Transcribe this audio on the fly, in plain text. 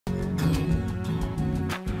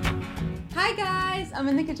Hi guys, I'm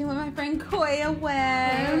in the kitchen with my friend Koya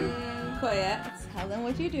Webb. Koya, tell them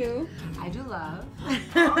what you do. I do love.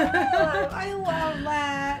 I love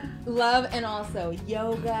that. Love and also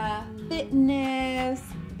yoga, fitness,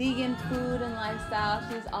 vegan food and lifestyle.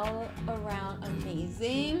 She's all around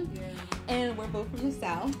amazing. Yeah. And we're both from the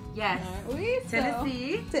South. Yes. Aren't we?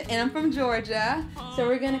 Tennessee. And I'm from Georgia. So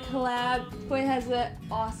we're going to collab. Koya has an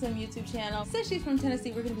awesome YouTube channel. Since she's from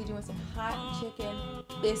Tennessee, we're going to be doing some hot chicken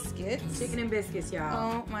biscuits. Chicken and biscuits,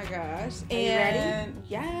 y'all. Oh my gosh. Are you ready?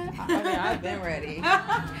 Yeah. I mean, I've been ready.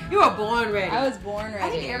 You were born ready. I was born ready. I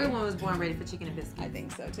think everyone was born ready for chicken and biscuits. I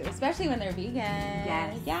think so too. Especially when they're vegan.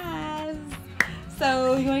 Yes. Yes.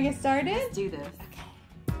 So, you want to get started? Let's do this.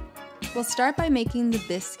 We'll start by making the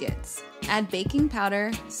biscuits. Add baking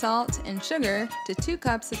powder, salt, and sugar to 2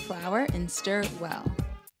 cups of flour and stir well.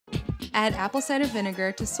 Add apple cider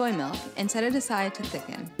vinegar to soy milk and set it aside to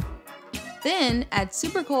thicken. Then add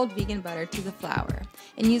super cold vegan butter to the flour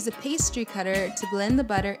and use a pastry cutter to blend the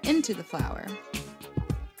butter into the flour.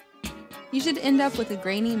 You should end up with a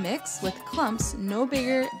grainy mix with clumps no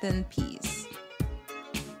bigger than peas.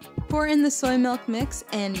 Pour in the soy milk mix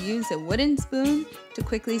and use a wooden spoon to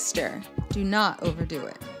quickly stir. Do not overdo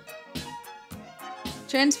it.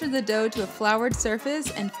 Transfer the dough to a floured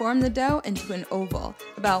surface and form the dough into an oval,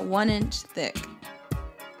 about 1 inch thick.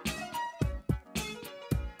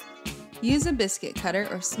 Use a biscuit cutter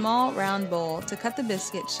or small round bowl to cut the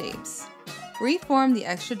biscuit shapes. Reform the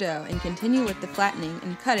extra dough and continue with the flattening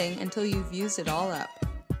and cutting until you've used it all up.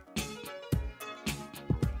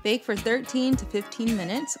 Bake for 13 to 15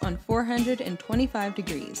 minutes on 425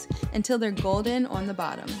 degrees until they're golden on the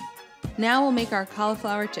bottom. Now we'll make our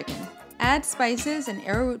cauliflower chicken. Add spices and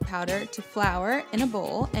arrowroot powder to flour in a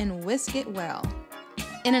bowl and whisk it well.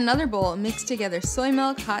 In another bowl, mix together soy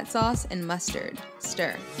milk, hot sauce, and mustard.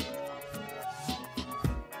 Stir.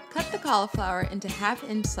 Cut the cauliflower into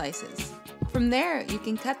half-inch slices. From there, you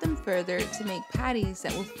can cut them further to make patties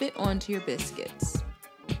that will fit onto your biscuits.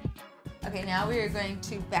 Okay, now we are going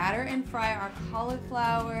to batter and fry our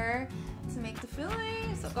cauliflower to make the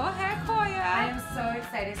filling. So go ahead, Koya. I am so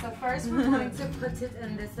excited. So first we're going to put it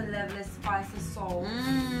in this lovely spicy sauce.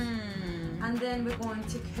 And then we're going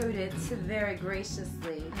to coat it very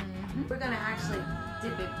graciously. We're going to actually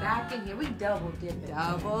dip it back in here. We double dip it.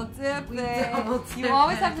 Double dip We it. double dip You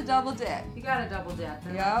always it. have to double dip. You got to double dip.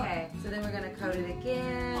 Yep. Okay, so then we're going to coat it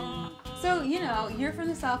again. So, you know, you're from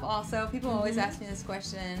the South also. People always ask me this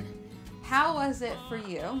question. How was it for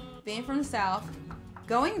you, being from the South,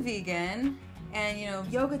 going vegan, and, you know,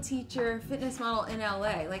 yoga teacher, fitness model in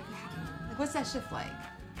LA? Like what's that shift like?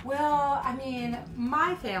 Well, I mean,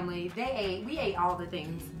 my family, we ate all the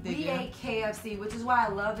things. We ate KFC, which is why I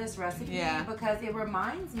love this recipe, because it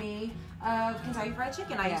reminds me of Kentucky Fried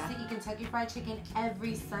Chicken. I used to eat Kentucky Fried Chicken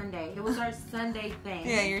every Sunday. It was our Sunday thing.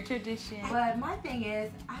 Yeah, your tradition. But my thing is,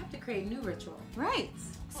 I have to create new ritual. Right.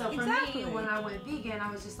 So for me, when I went vegan, I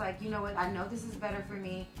was just like, you know what? I know this is better for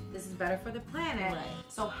me. This is better for the planet. Right.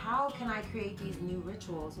 So how can I create these new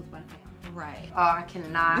rituals with my family? Right. Oh, I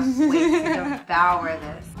cannot wait to devour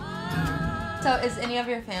this. So is any of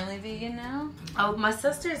your family vegan now? Oh, my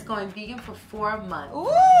sister is going vegan for 4 months.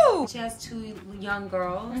 Ooh! She has 2 young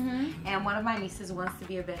girls, and one of my nieces wants to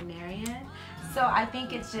be a veterinarian. So I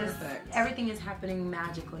think it's just, everything is happening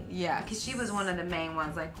magically. Yeah. Because she was one of the main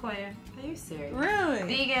ones, like, Koya, are you serious? Really?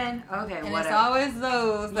 Vegan? Okay, and whatever. It's always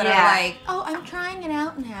those that are like, oh, I'm trying it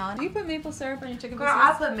out now. Do you put maple syrup on your chicken biscuits? Girl,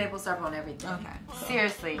 I put maple syrup on everything. Okay. Cool.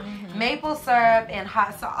 Seriously. Maple syrup and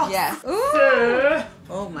hot sauce. Yes. Ooh.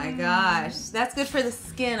 Oh my gosh. That's good for the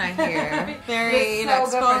skin, I hear. Very, you know,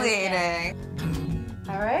 exfoliating.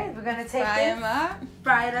 All right, we're gonna take Fry them up.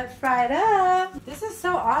 Fry it up, fry it up. This is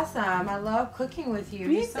so awesome. I love cooking with you.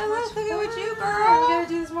 Me so love cooking with you, girl. We gotta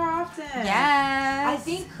do this more often. Yes. I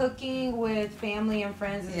think cooking with family and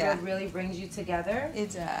friends is what really brings you together.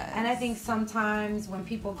 It does. And I think sometimes when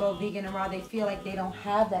people go vegan and raw, they feel like they don't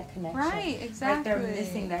have that connection. Right, exactly. Like they're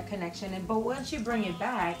missing that connection. But once you bring it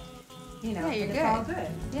back, you know, you're it's good. all good.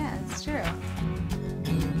 Yeah, it's true.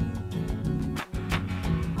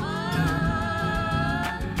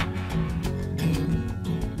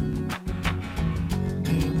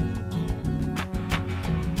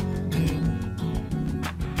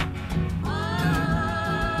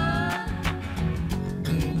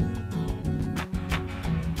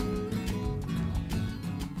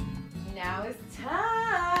 Now it's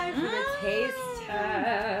time for the taste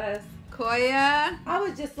test. Koya. I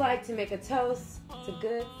would just like to make a toast to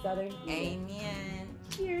good Southern eating. Amen.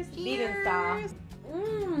 Cheers. Cheers. Vegan style.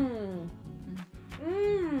 Mmm.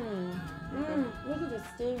 Mmm. Mmm. Look at the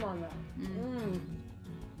steam on that. Mmm.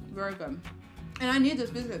 Very good. And I need this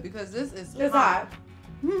biscuit because this is hot.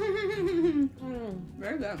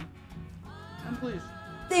 Very good. I'm pleased.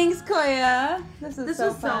 Thanks, Koya. This was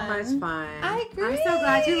so much fun. I agree. I'm so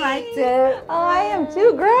glad you liked it. Oh, I am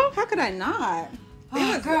too, girl. How could I not?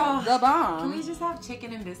 Oh, girl, the bomb. Can we just have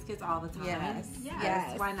chicken and biscuits all the time?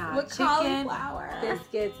 Yes. Why not? With chicken, cauliflower,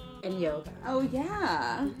 biscuits, and yoga. Oh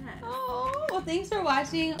yeah. Yes. Oh well, thanks for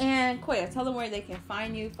watching. And Koya, tell them where they can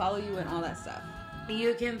find you, follow you, and all that stuff.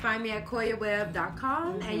 You can find me at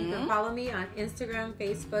koyawebb.com and you can follow me on Instagram,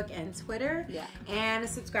 Facebook, and Twitter. Yeah. And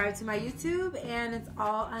subscribe to my YouTube, and it's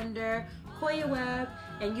all under Koya Webb,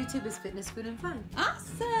 and YouTube is Fitness, Food, and Fun.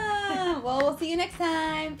 Awesome. Well, we'll see you next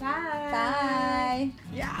time. Bye. Bye.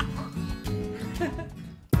 Yeah.